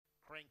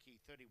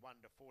Cranky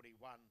 31 to 41.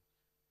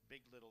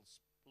 Big Little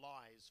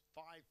Lies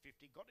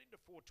 5.50. Got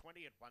into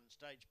 4.20 at one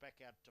stage,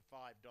 back out to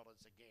 $5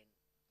 again.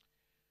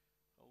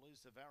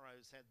 Elusive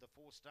had the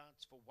 4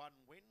 starts for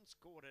 1 win.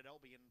 Scored at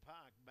Albion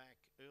Park back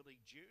early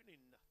June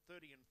in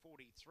 30 and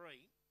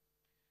 43.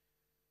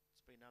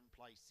 It's been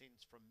unplaced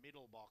since from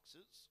middle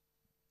boxes.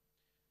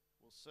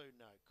 We'll soon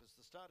know because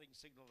the starting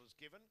signal is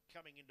given.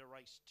 Coming into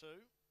race 2.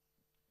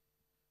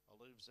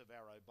 Elusive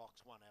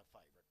box 1, our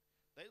favourite.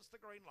 There's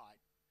the green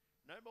light.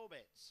 No more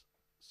bets.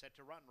 Set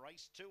to run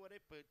race 2 at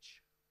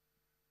Ipswich.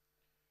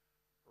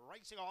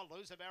 Racing on,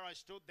 Elusive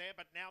stood there,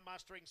 but now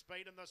mustering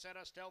speed in the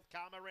centre. Stealth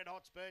Karma, Red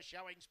Hot Spur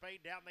showing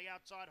speed down the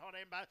outside. Hot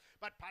Ember,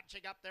 but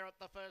punching up there at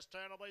the first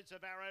turn.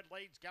 Elusive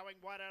leads, going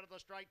wide out of the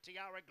straight.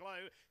 Tiara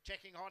Glow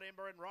checking Hot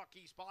Ember and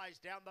Rocky Spies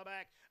down the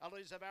back.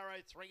 Elusive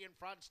 3 in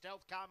front.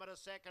 Stealth Karma to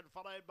second,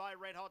 followed by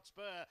Red Hot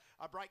Spur.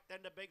 A break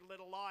then to Big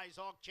Little Lies.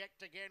 Og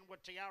checked again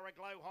with Tiara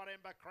Glow, Hot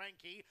Ember,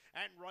 Cranky,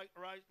 and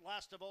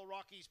last of all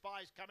Rocky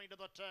Spies coming to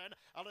the turn.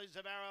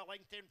 Elusive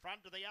linked in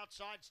front to the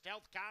outside.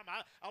 Stealth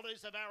Karma,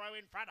 Elusive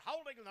in front,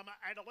 holding them,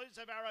 and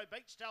Elusive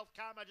beats Stealth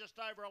Karma just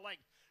over a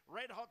length.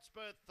 Red Hot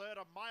Spur third,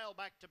 a mile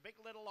back to Big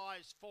Little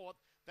Eyes fourth.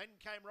 Then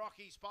came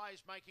Rocky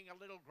Spies making a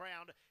little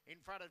ground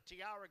in front of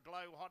Tiara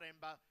Glow, Hot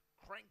Ember,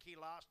 Cranky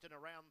last in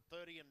around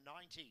 30 and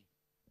 90.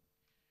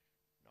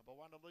 Number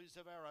 1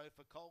 Elusive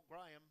for Cole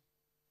Graham.